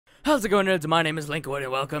How's it going, nerds? My name is Linkwood,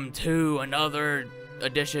 and welcome to another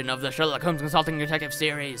edition of the Sherlock Holmes Consulting Detective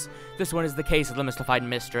Series. This one is the case of the mystified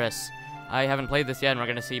mistress. I haven't played this yet, and we're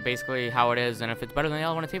gonna see basically how it is, and if it's better than the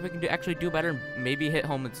other one, I think we can actually do better, and maybe hit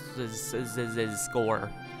Holmes'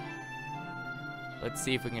 score. Let's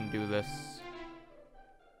see if we can do this.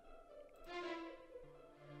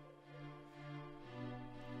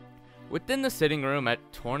 Within the sitting room at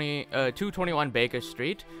 221 Baker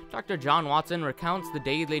Street, Dr. John Watson recounts the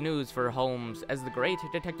daily news for Holmes as the great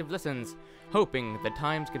detective listens, hoping the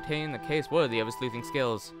Times contain the case worthy of his sleuthing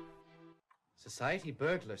skills. Society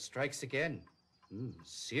burglar strikes again.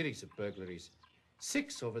 Series of burglaries.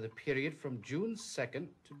 6 over the period from June 2nd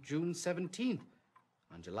to June 17th.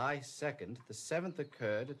 On July 2nd, the 7th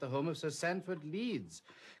occurred at the home of Sir Sanford Leeds.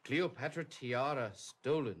 Cleopatra tiara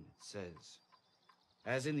stolen, it says.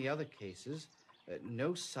 As in the other cases,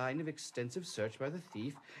 no sign of extensive search by the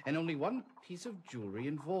thief, and only one piece of jewelry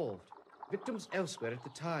involved. Victims elsewhere at the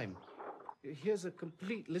time. Here's a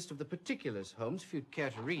complete list of the particulars, Holmes, if you'd care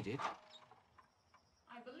to read it.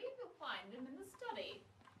 I believe you'll find him in the study.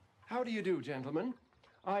 How do you do, gentlemen?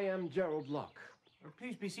 I am Gerald Locke.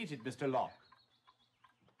 Please be seated, Mr. Locke.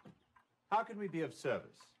 How can we be of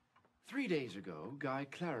service? 3 days ago, Guy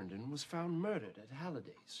Clarendon was found murdered at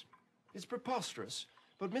Halliday's. It's preposterous,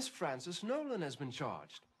 but Miss Frances Nolan has been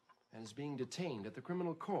charged and is being detained at the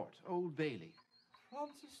criminal court, Old Bailey.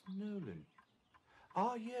 Frances Nolan.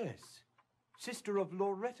 Ah, yes. Sister of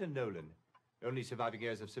Loretta Nolan. Only surviving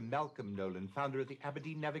heirs of Sir Malcolm Nolan, founder of the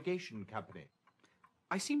Aberdeen Navigation Company.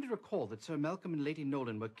 I seem to recall that Sir Malcolm and Lady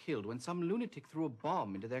Nolan were killed when some lunatic threw a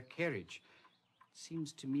bomb into their carriage. It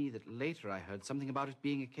seems to me that later I heard something about it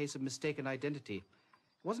being a case of mistaken identity.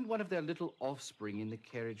 Wasn't one of their little offspring in the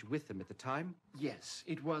carriage with them at the time? Yes,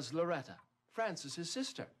 it was Loretta, Frances's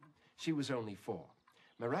sister. She was only 4.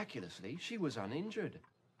 Miraculously, she was uninjured.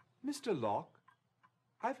 Mr. Locke,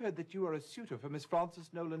 I've heard that you are a suitor for Miss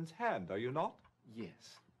Frances Nolan's hand, are you not?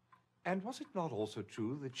 Yes. And was it not also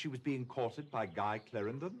true that she was being courted by Guy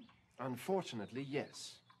Clarendon? Unfortunately,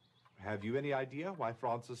 yes. Have you any idea why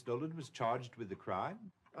Frances Nolan was charged with the crime?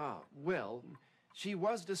 Well, she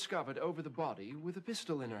was discovered over the body with a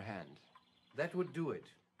pistol in her hand. That would do it.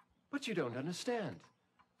 But you don't understand.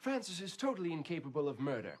 Frances is totally incapable of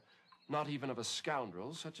murder, not even of a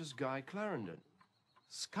scoundrel such as Guy Clarendon.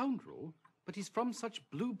 Scoundrel? But he's from such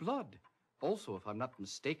blue blood. Also, if I'm not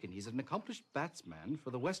mistaken, he's an accomplished batsman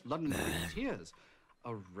for the West London Volunteers.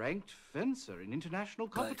 A ranked fencer in international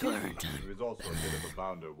competition. He was also a bit of a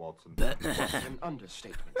bounder, Watson. An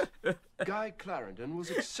understatement. Guy Clarendon was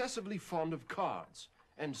excessively fond of cards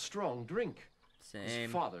and strong drink. Same.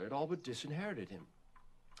 His father had all but disinherited him.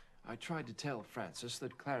 I tried to tell Frances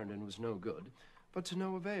that Clarendon was no good, but to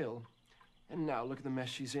no avail. And now look at the mess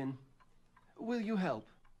she's in. Will you help?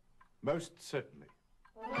 Most certainly.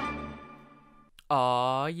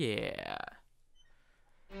 Aw, yeah.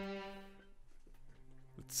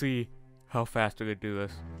 Let's see how fast we could do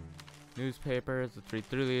this. Newspapers, let's read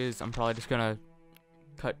through these. I'm probably just gonna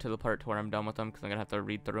cut to the part to where I'm done with them because I'm gonna have to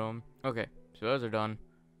read through them. Okay, so those are done.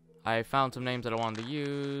 I found some names that I wanted to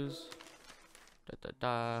use.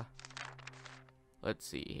 Let's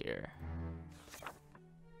see here.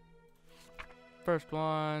 First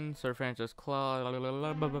one, Sir Francis Claw.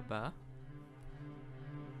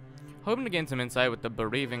 Hoping to gain some insight with the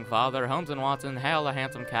bereaving father, Holmes and Watson hail a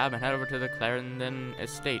hansom cab and head over to the Clarendon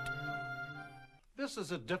estate. This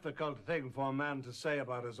is a difficult thing for a man to say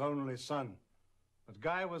about his only son. But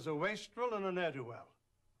Guy was a wastrel and a ne'er-do-well.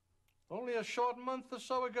 Only a short month or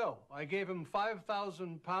so ago, I gave him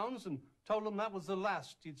 £5,000 and told him that was the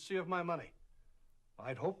last he'd see of my money.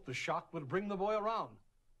 I'd hoped the shock would bring the boy around,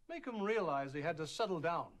 make him realize he had to settle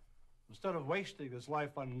down, instead of wasting his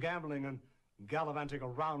life on gambling and gallivanting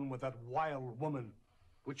around with that wild woman.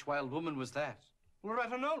 Which wild woman was that?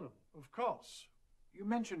 Loretta Nolan, of course. You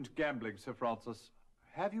mentioned gambling, Sir Francis.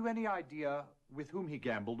 Have you any idea with whom he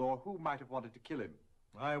gambled or who might have wanted to kill him?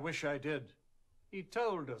 I wish I did. He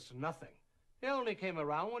told us nothing. He only came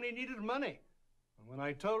around when he needed money. And when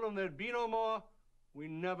I told him there'd be no more, we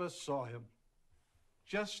never saw him.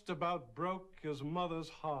 Just about broke his mother's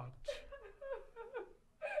heart.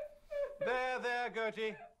 There,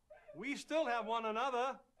 Gertie. We still have one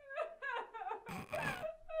another.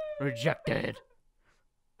 Rejected.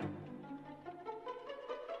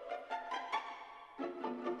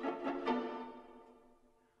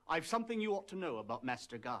 I've something you ought to know about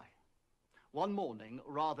Master Guy. One morning,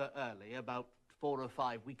 rather early, about 4 or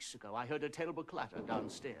 5 weeks ago, I heard a terrible clatter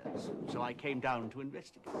downstairs, so I came down to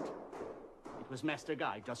investigate. It was Master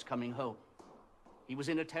Guy just coming home. He was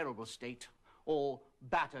in a terrible state, all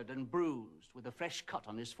battered and bruised, with a fresh cut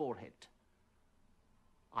on his forehead.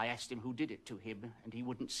 I asked him who did it to him, and he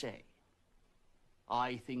wouldn't say.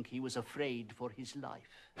 I think he was afraid for his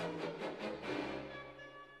life.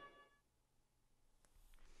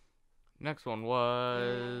 Next one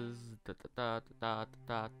was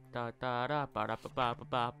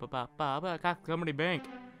Comedy Bank.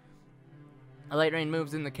 A light rain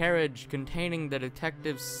moves in the carriage containing the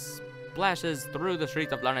detective splashes through the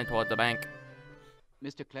streets of London toward the bank.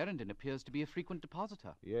 Mr. Clarendon appears to be a frequent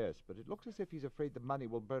depositor. Yes, but it looks as if he's afraid the money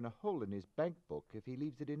will burn a hole in his bank book if he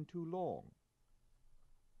leaves it in too long.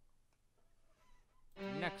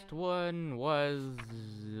 Next one was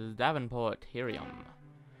Davenport Herium.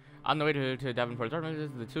 On the way to Davenport's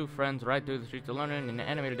apartment, the two friends ride through the streets of London in an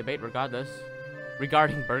animated debate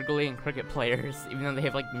regarding burglary and cricket players, even though they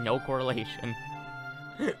have, like, no correlation.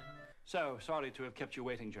 So, sorry to have kept you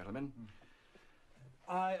waiting, gentlemen.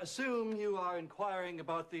 I assume you are inquiring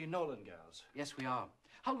about the Nolan girls. Yes, we are.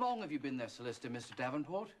 How long have you been their solicitor, Mr.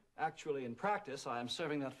 Davenport? Actually, in practice, I am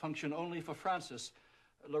serving that function only for Frances.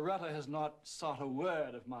 Loretta has not sought a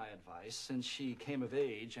word of my advice since she came of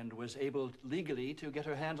age and was able legally to get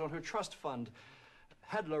her hands on her trust fund.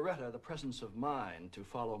 Had Loretta the presence of mind to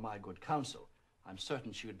follow my good counsel, I'm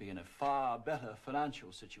certain she would be in a far better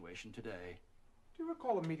financial situation today. Do you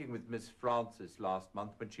recall a meeting with Miss Frances last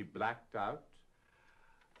month when she blacked out?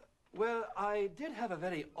 Well, I did have a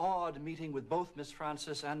very odd meeting with both Miss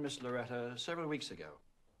Frances and Miss Loretta several weeks ago.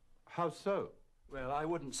 How so? Well, I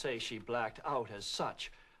wouldn't say she blacked out as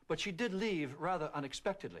such, but she did leave rather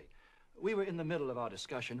unexpectedly. We were in the middle of our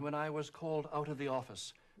discussion when I was called out of the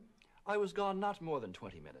office. I was gone not more than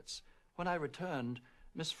 20 minutes. When I returned,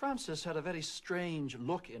 Miss Frances had a very strange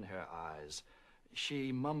look in her eyes.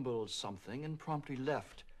 She mumbled something and promptly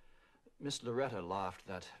left. Miss Loretta laughed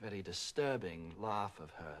that very disturbing laugh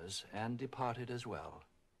of hers and departed as well.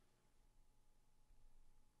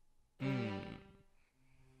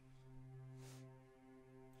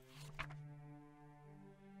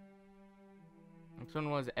 Next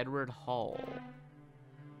one was Edward Hall.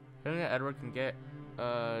 Hoping that Edward can get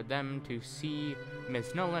them to see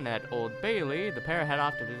Miss Nolan at Old Bailey, the pair head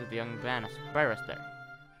off to visit the young barrister.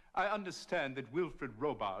 I understand that Wilfred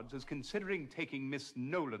Robards is considering taking Miss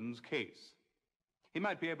Nolan's case. He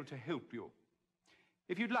might be able to help you.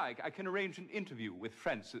 If you'd like, I can arrange an interview with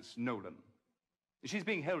Frances Nolan. She's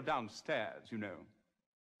being held downstairs, you know.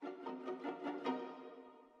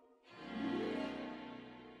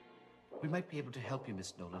 We might be able to help you,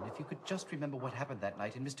 Miss Nolan, if you could just remember what happened that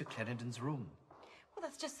night in Mr. Clarendon's room. Well,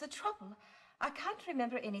 that's just the trouble. I can't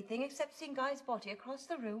remember anything except seeing Guy's body across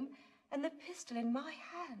the room and the pistol in my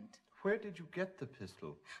hand. Where did you get the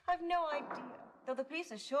pistol? I've no idea, though the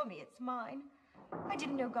police assure me it's mine. I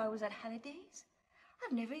didn't know Guy was at Halliday's.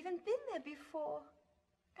 I've never even been there before.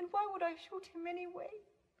 And why would I shoot him anyway?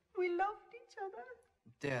 We loved each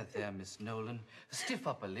other. There, Miss Nolan. Stiff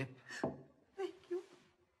upper lip. Thank you.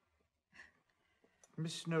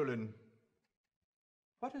 Miss Nolan,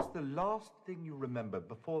 what is the last thing you remember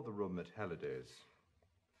before the room at Halliday's?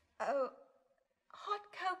 Oh, hot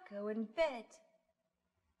cocoa in bed.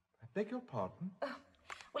 I beg your pardon? Oh,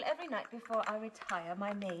 well, every night before I retire,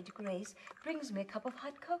 my maid, Grace, brings me a cup of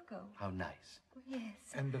hot cocoa. How nice.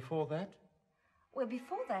 Yes. And before that? Well,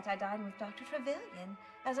 before that, I dine with Dr. Trevelyan,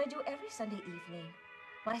 as I do every Sunday evening.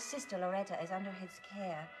 My sister, Loretta, is under his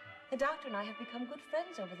care. The doctor and I have become good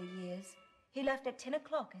friends over the years. He left at 10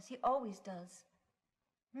 o'clock, as he always does.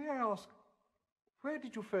 May I ask, where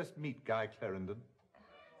did you first meet Guy Clarendon?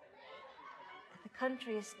 At the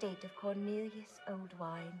country estate of Cornelius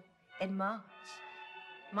Oldwine, in March.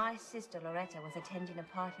 My sister, Loretta, was attending a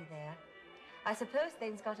party there. I suppose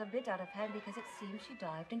things got a bit out of hand because it seems she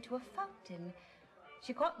dived into a fountain.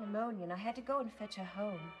 She caught pneumonia, and I had to go and fetch her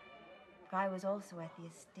home. Guy was also at the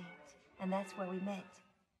estate, and that's where we met.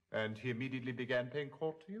 And he immediately began paying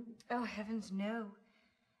court to you? Oh, heavens, no.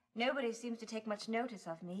 Nobody seems to take much notice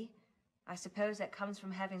of me. I suppose that comes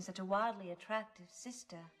from having such a wildly attractive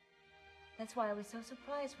sister. That's why I was so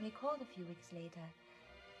surprised when he called a few weeks later.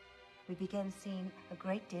 We began seeing a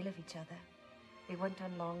great deal of each other. We went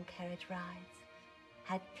on long carriage rides,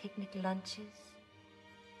 had picnic lunches.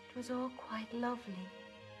 It was all quite lovely.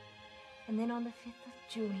 And then on the 5th of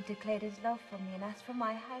June, he declared his love for me and asked for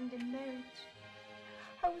my hand in marriage.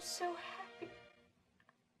 I was so happy.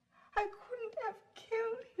 I couldn't have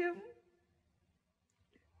killed him.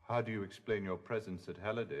 How do you explain your presence at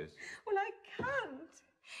Halliday's? Well, I can't.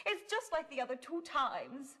 It's just like the other 2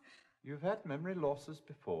 times. You've had memory losses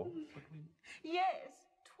before. Yes,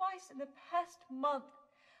 twice in the past month.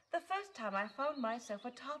 The first time I found myself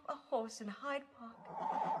atop a horse in Hyde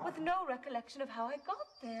Park, with no recollection of how I got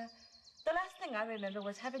there. The last thing I remember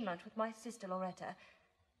was having lunch with my sister Loretta.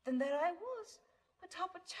 Then there I was,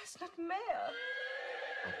 atop a chestnut mare.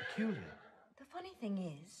 How peculiar. The funny thing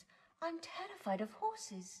is, I'm terrified of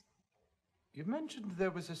horses. You mentioned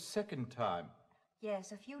there was a second time.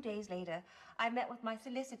 Yes, a few days later, I met with my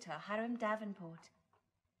solicitor, Hiram Davenport.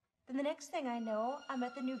 Then the next thing I know, I'm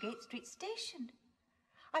at the Newgate Street station.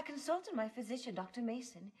 I consulted my physician, Dr.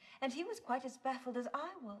 Mason, and he was quite as baffled as I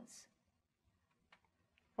was.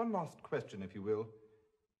 One last question, if you will.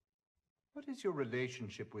 What is your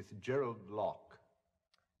relationship with Gerald Locke?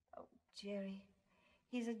 Oh, Jerry,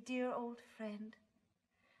 he's a dear old friend.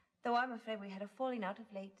 Though I'm afraid we had a falling out of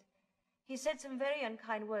late. He said some very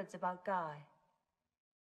unkind words about Guy.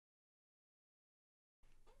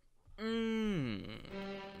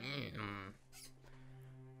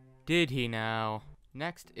 Did he now?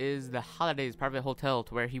 Next is the Holidays private hotel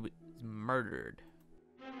to where he was murdered.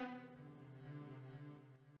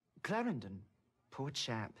 Clarendon, poor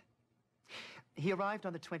chap. He arrived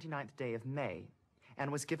on the 29th day of May and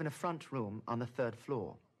was given a front room on the 3rd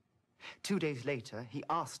floor. 2 days later, he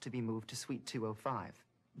asked to be moved to suite 205.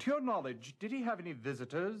 To your knowledge, did he have any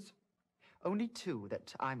visitors? Only 2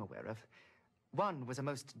 that I'm aware of. One was a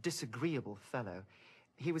most disagreeable fellow.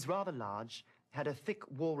 He was rather large, had a thick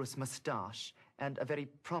walrus moustache, and a very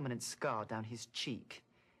prominent scar down his cheek.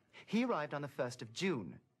 He arrived on the 1st of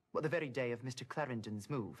June, the very day of Mr. Clarendon's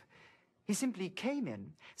move. He simply came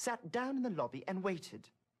in, sat down in the lobby, and waited.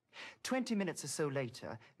 20 minutes or so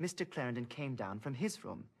later, Mr. Clarendon came down from his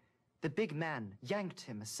room. The big man yanked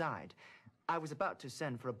him aside. I was about to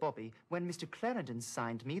send for a bobby when Mr. Clarendon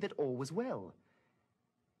signed me that all was well.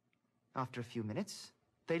 After a few minutes,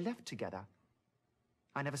 they left together.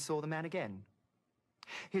 I never saw the man again.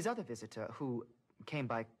 His other visitor, who came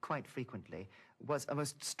by quite frequently, was a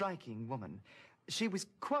most striking woman. She was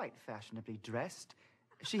quite fashionably dressed.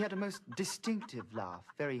 She had a most distinctive laugh,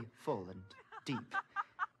 very full and deep.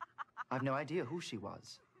 I've no idea who she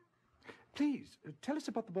was. Please, tell us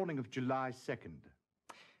about the morning of July 2nd.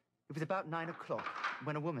 It was about 9 o'clock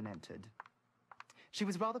when a woman entered. She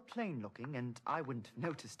was rather plain-looking, and I wouldn't have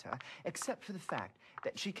noticed her, except for the fact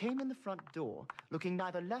that she came in the front door, looking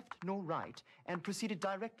neither left nor right, and proceeded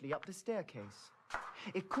directly up the staircase.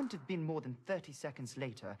 It couldn't have been more than 30 seconds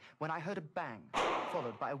later when I heard a bang,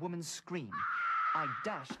 followed by a woman's scream. I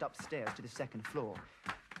dashed upstairs to the 2nd floor.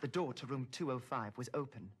 The door to room 205 was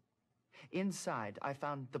open. Inside, I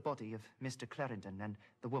found the body of Mr. Clarendon and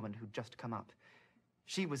the woman who'd just come up.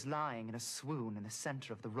 She was lying in a swoon in the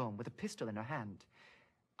center of the room with a pistol in her hand.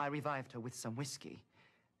 I revived her with some whiskey.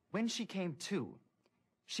 When she came to,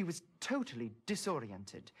 she was totally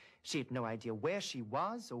disoriented. She had no idea where she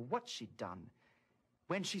was or what she'd done.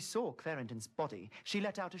 When she saw Clarendon's body, she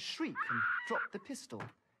let out a shriek and dropped the pistol.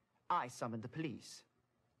 I summoned the police.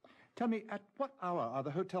 Tell me, at what hour are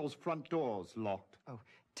the hotel's front doors locked? Oh,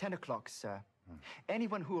 10 o'clock, sir.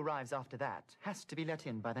 Anyone who arrives after that has to be let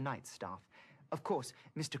in by the night staff. Of course,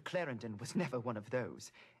 Mr. Clarendon was never one of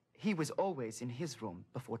those. He was always in his room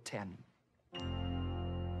before 10.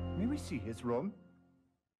 May we see his room?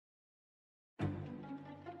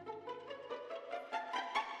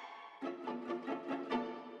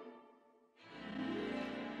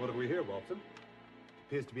 What have we here, Watson?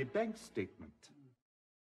 Appears to be a bank statement.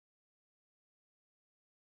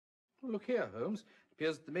 Look here, Holmes.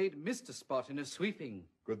 Appears the maid missed a spot in her sweeping.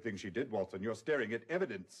 Good thing she did, Watson. You're staring at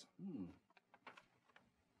evidence.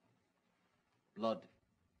 Blood.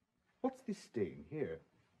 What's this stain here?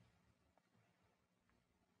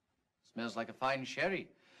 Smells like a fine sherry.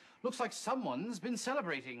 Looks like someone's been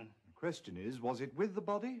celebrating. The question is, was it with the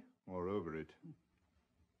body or over it?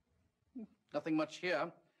 Nothing much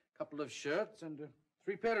here. Couple of shirts and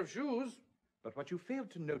 3 pair of shoes. But what you failed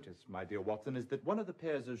to notice, my dear Watson, is that one of the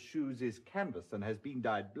pairs of shoes is canvas and has been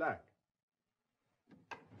dyed black.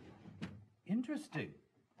 Interesting.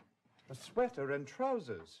 A sweater and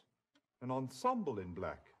trousers. An ensemble in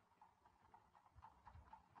black.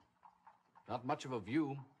 Not much of a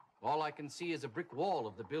view. All I can see is a brick wall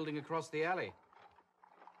of the building across the alley.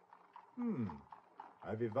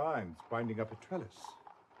 Ivy vines binding up a trellis.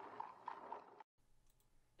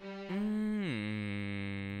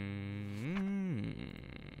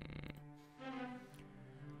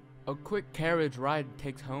 A quick carriage ride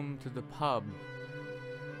takes home to the pub.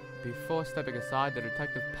 Before stepping aside, the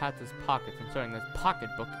detective pats his pockets, ensuring his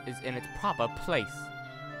pocketbook is in its proper place.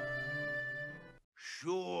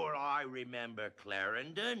 Sure, I remember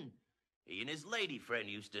Clarendon. He and his lady friend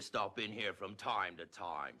used to stop in here from time to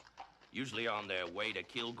time. usually on their way to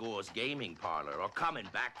Kilgore's gaming parlor or coming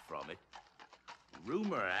back from it.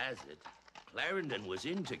 Rumor has it, Clarendon was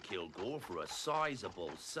into Kilgore for a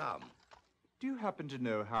sizable sum. Do you happen to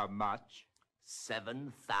know how much?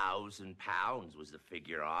 £7,000 was the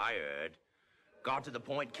figure I heard. Got to the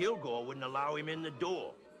point Kilgore wouldn't allow him in the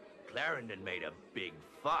door. Clarendon made a big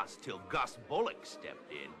fuss till Gus Bullock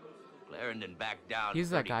stepped in. Clarendon backed down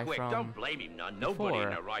He's that pretty guy quick. from Don't blame him none. before. Nobody in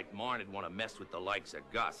their right mind would want to mess with the likes of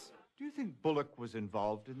Gus. Do you think Bullock was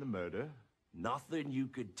involved in the murder? Nothing you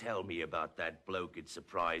could tell me about that bloke would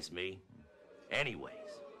surprise me.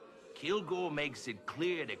 Anyways, Kilgore makes it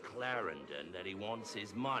clear to Clarendon that he wants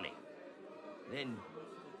his money. Then,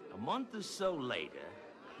 a month or so later,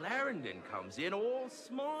 Clarendon comes in all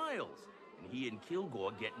smiles, and he and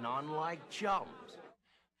Kilgore getting on like chums.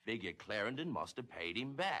 Figure Clarendon must have paid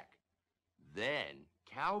him back. Then,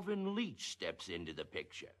 Calvin Leach steps into the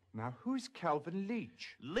picture. Now, who's Calvin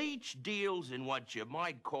Leach? Leach deals in what you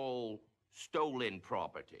might call stolen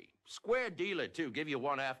property. Square dealer, too. Give you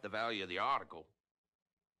one half the value of the article.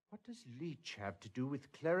 What does Leach have to do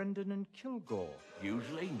with Clarendon and Kilgore?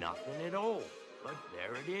 Usually nothing at all. But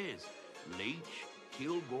there it is. Leach,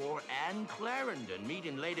 Kilgore, and Clarendon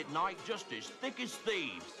meeting late at night just as thick as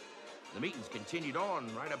thieves. The meetings continued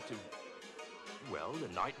on right up to, well, the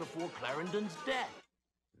night before Clarendon's death.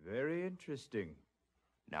 Very interesting.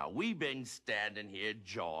 Now, we've been standing here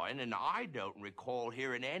jawing, and I don't recall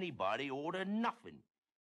hearing anybody order nothing.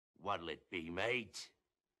 What'll it be, mate?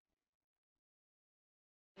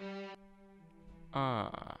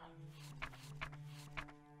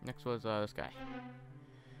 Next was this guy.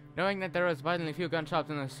 Knowing that there was surprisingly few gun shops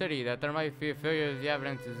in the city, that there might be a failure of the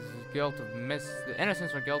evidence is guilt of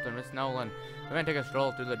innocence or guilt of Miss Nolan, the man took a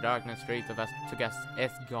stroll through the darkness streets of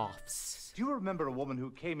Esgoffs. Do you remember a woman who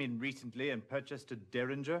came in recently and purchased a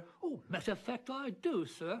Derringer? Oh, matter of fact, I do,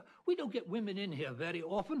 sir. We don't get women in here very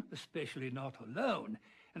often, especially not alone.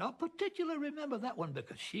 And I particularly remember that one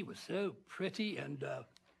because she was so pretty and,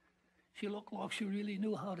 she looked like she really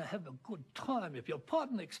knew how to have a good time, if you'll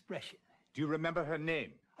pardon the expression. Do you remember her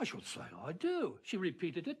name? I should say I do. She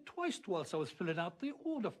repeated it twice whilst I was filling out the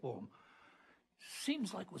order form.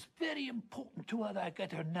 Seems like it was very important to her that I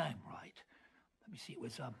get her name right. Let me see, it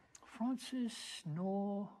was, Frances,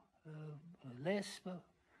 no, Les,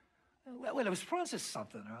 well, it was Frances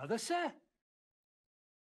something or other, sir.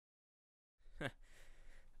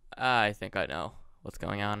 I think I know what's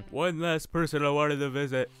going on. One last person I wanted to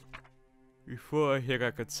visit before I think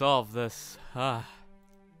I could solve this.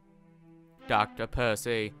 Dr.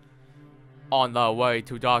 Percy. On the way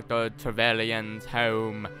to Dr. Trevelyan's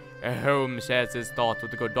home. Holmes shares his thoughts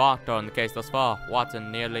with a good doctor on the case thus far.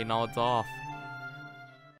 Watson nearly nods off.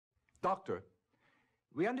 Doctor,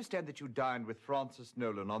 we understand that you dined with Frances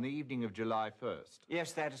Nolan on the evening of July 1st.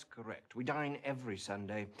 Yes, that is correct. We dine every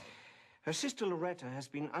Sunday. Her sister Loretta has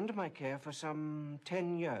been under my care for some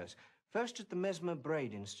 10 years. First at the Mesmer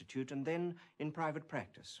Braid Institute and then in private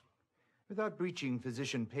practice. Without breaching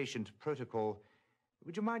physician-patient protocol,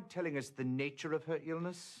 would you mind telling us the nature of her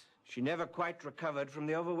illness? She never quite recovered from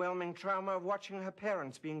the overwhelming trauma of watching her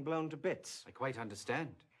parents being blown to bits. I quite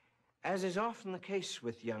understand. As is often the case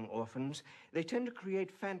with young orphans, they tend to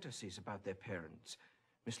create fantasies about their parents.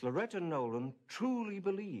 Miss Loretta Nolan truly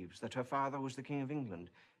believes that her father was the King of England,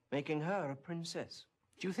 making her a princess.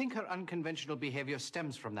 Do you think her unconventional behavior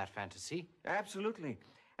stems from that fantasy? Absolutely.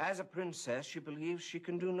 As a princess, she believes she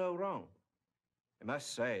can do no wrong. I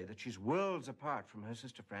must say that she's worlds apart from her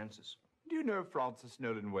sister Frances. Do you know Frances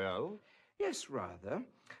Nolan well? Yes, rather.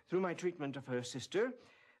 Through my treatment of her sister,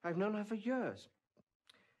 I've known her for years.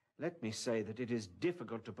 Let me say that it is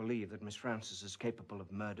difficult to believe that Miss Frances is capable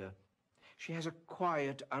of murder. She has a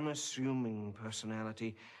quiet, unassuming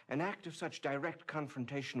personality. An act of such direct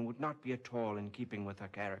confrontation would not be at all in keeping with her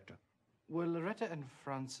character. Were Loretta and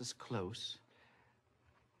Frances close?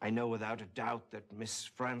 I know without a doubt that Miss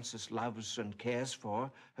Frances loves and cares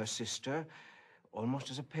for her sister almost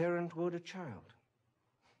as a parent would a child.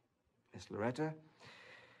 Miss Loretta,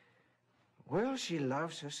 well, she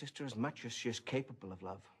loves her sister as much as she is capable of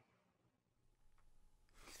love.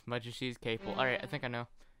 As much as she's capable. Alright, I think I know.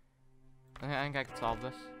 I think I can solve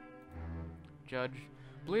this. Judge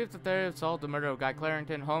believes that they have solved the murder of Guy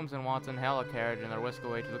Clarendon. Holmes and Watson hail a carriage and they're whisked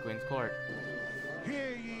away to the Queen's Court.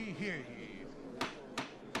 Hear ye, hear ye.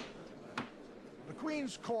 The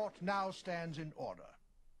Queen's Court now stands in order.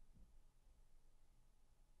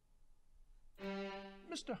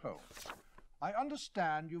 Mr. Holmes, I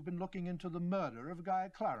understand you've been looking into the murder of Guy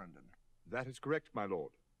Clarendon. That is correct, my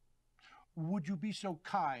lord. Would you be so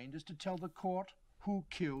kind as to tell the court who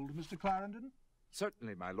killed Mr. Clarendon?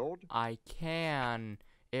 Certainly, my lord. I can.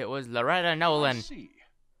 It was Loretta Nolan. I see.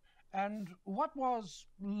 And what was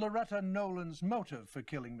Loretta Nolan's motive for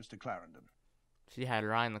killing Mr. Clarendon? She had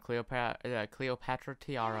her eye on the Cleopatra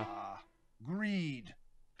tiara. Ah, greed.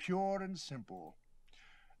 Pure and simple.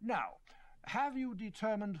 Now, have you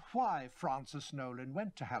determined why Francis Nolan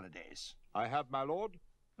went to Halliday's? I have, my lord.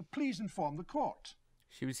 Please inform the court.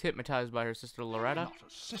 She was hypnotized by her sister Loretta. Not a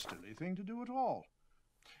sisterly thing to do at all.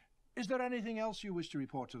 Is there anything else you wish to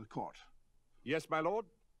report to the court? Yes, my lord.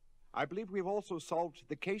 I believe we've also solved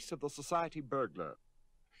the case of the society burglar.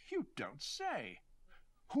 You don't say.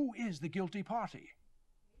 Who is the guilty party?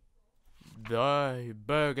 The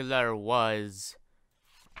burglar was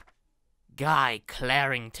Guy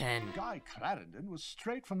Clarendon. Guy Clarendon was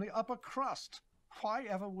straight from the upper crust. Why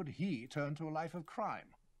ever would he turn to a life of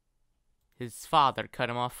crime? His father cut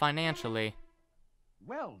him off financially.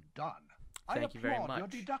 Well done. Thank you very applaud much. your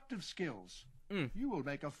deductive skills. You will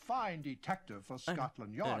make a fine detective for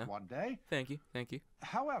Scotland Yard one day. Thank you, thank you.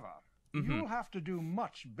 However, you'll have to do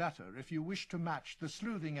much better if you wish to match the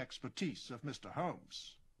sleuthing expertise of Mr.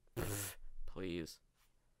 Holmes. Please.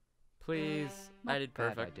 Please. I did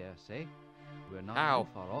Bad, perfect. I dare say. We're not Ow. too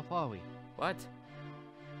far off, are we? What?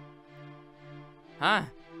 Huh?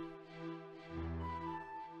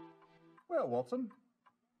 Well, Watson,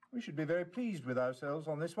 we should be very pleased with ourselves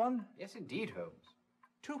on this one. Yes, indeed, Holmes.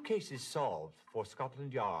 2 cases solved for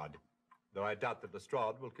Scotland Yard, though I doubt that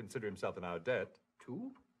Lestrade will consider himself in our debt.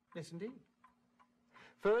 2? Yes, indeed.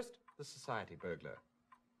 First, the society burglar.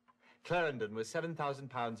 Clarendon was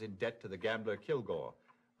 £7,000 in debt to the gambler Kilgore.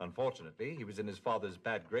 Unfortunately, he was in his father's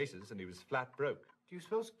bad graces and he was flat broke. Do you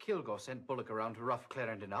suppose Kilgore sent Bullock around to rough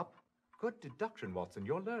Clarendon up? Good deduction, Watson.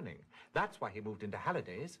 You're learning. That's why he moved into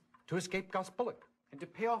Halliday's, to escape Gus Bullock. And to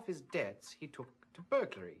pay off his debts, he took to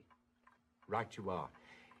burglary. Right you are.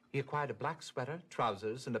 He acquired a black sweater,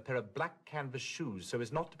 trousers, and a pair of black canvas shoes so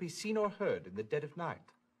as not to be seen or heard in the dead of night.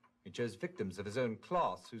 He chose victims of his own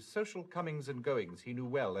class, whose social comings and goings he knew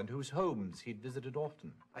well, and whose homes he'd visited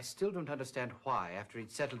often. I still don't understand why, after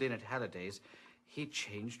he'd settled in at Halliday's, he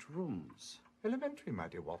changed rooms. Elementary, my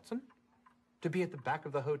dear Watson. To be at the back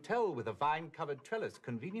of the hotel with a vine-covered trellis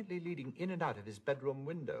conveniently leading in and out of his bedroom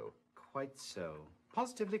window. Quite so.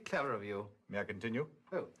 Positively clever of you. May I continue?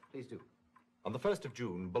 Oh, please do. On the 1st of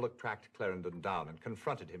June, Bullock tracked Clarendon down and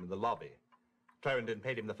confronted him in the lobby. Clarendon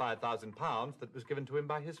paid him the £5,000 that was given to him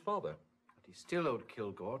by his father. But he still owed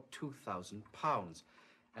Kilgore £2,000.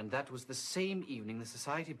 And that was the same evening the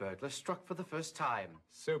society burglar struck for the first time.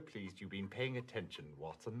 So pleased you've been paying attention,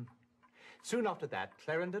 Watson. Soon after that,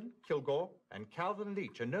 Clarendon, Kilgore, and Calvin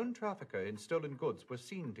Leach, a known trafficker in stolen goods, were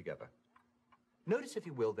seen together. Notice, if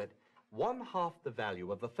you will, that 1/2 the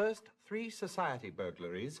value of the first 3 society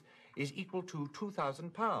burglaries is equal to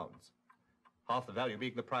 £2,000. Half the value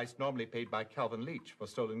being the price normally paid by Calvin Leach for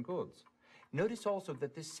stolen goods. Notice also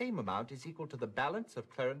that this same amount is equal to the balance of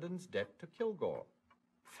Clarendon's debt to Kilgore.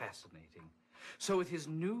 Fascinating. So with his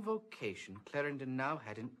new vocation, Clarendon now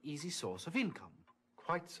had an easy source of income.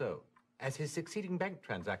 Quite so, as his succeeding bank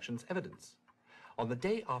transactions evidence. On the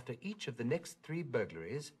day after each of the next 3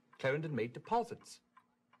 burglaries, Clarendon made deposits.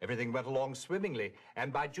 Everything went along swimmingly,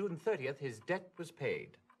 and by June 30th, his debt was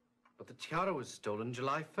paid. But the tiara was stolen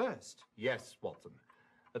July 1st. Yes, Watson.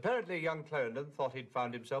 Apparently, young Clarendon thought he'd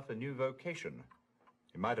found himself a new vocation.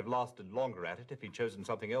 He might have lasted longer at it if he'd chosen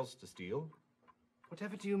something else to steal.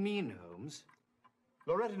 Whatever do you mean, Holmes?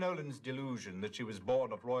 Loretta Nolan's delusion that she was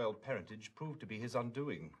born of royal parentage proved to be his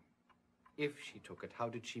undoing. If she took it, how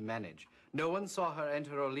did she manage? No one saw her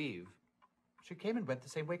enter or leave. She came and went the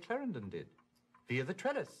same way Clarendon did, via the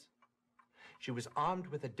trellis. She was armed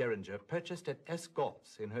with a derringer purchased at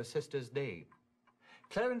Esgoth's in her sister's name.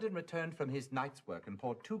 Clarendon returned from his night's work and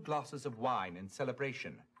poured 2 glasses of wine in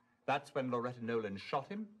celebration. That's when Loretta Nolan shot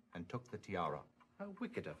him and took the tiara. How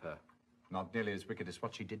wicked of her. Not nearly as wicked as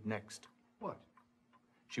what she did next. What?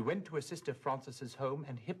 She went to her sister Frances's home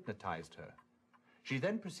and hypnotized her. She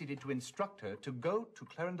then proceeded to instruct her to go to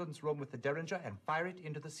Clarendon's room with the derringer and fire it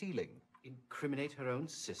into the ceiling. Incriminate her own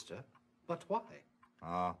sister? But why?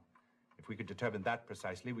 Ah, if we could determine that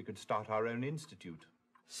precisely, we could start our own institute.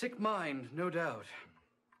 Sick mind, no doubt.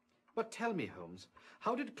 But tell me, Holmes,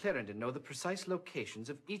 how did Clarendon know the precise locations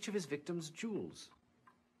of each of his victims' jewels?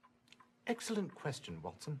 Excellent question,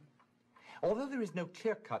 Watson. Although there is no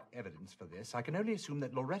clear-cut evidence for this, I can only assume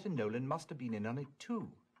that Loretta Nolan must have been in on it too.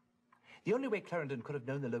 The only way Clarendon could have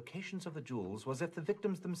known the locations of the jewels was if the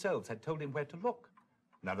victims themselves had told him where to look.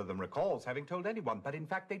 None of them recalls having told anyone, but in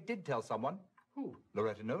fact they did tell someone. Who?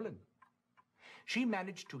 Loretta Nolan. She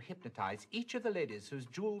managed to hypnotize each of the ladies whose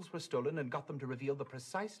jewels were stolen and got them to reveal the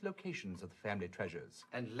precise locations of the family treasures.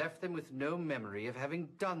 And left them with no memory of having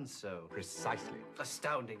done so. Precisely.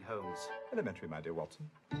 Astounding, Holmes. Elementary, my dear Watson.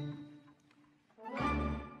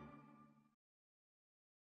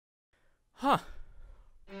 Huh.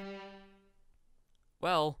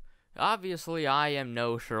 Well, obviously I am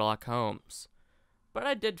no Sherlock Holmes. But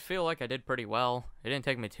I did feel like I did pretty well. It didn't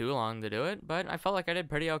take me too long to do it, but I felt like I did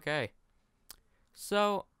pretty okay.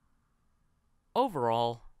 So,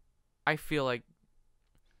 overall, I feel like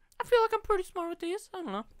I'm pretty smart with these. I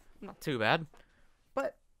don't know. Not too bad.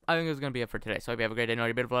 But I think this is going to be it for today. So I hope you have a great day. Know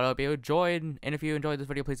you're beautiful. I hope you enjoyed. And if you enjoyed this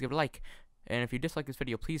video, please give it a like. And if you dislike this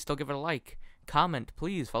video, please still give it a like. Comment,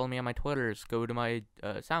 please. Follow me on my Twitters. Go to my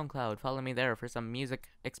SoundCloud. Follow me there for some music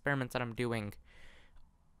experiments that I'm doing.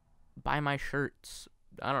 Buy my shirts.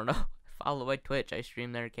 I don't know. Follow my Twitch. I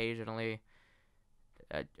stream there occasionally.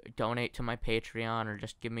 Donate to my Patreon or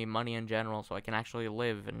just give me money in general so I can actually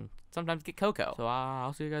live and sometimes get cocoa. So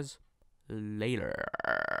I'll see you guys later.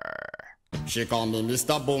 She call me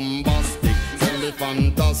Mr. Bombastic, tell me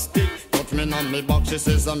fantastic. Touch me on me back, she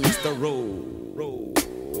says I'm Mr. Romantic.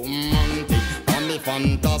 Call me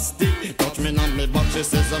fantastic, touch me on me back, she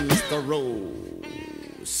says I'm Mr.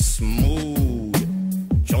 Smooth,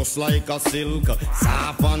 just like a silk.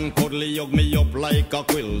 Soft and cuddly, hug me up like a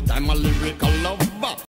quilt. I'm a lyrical lover.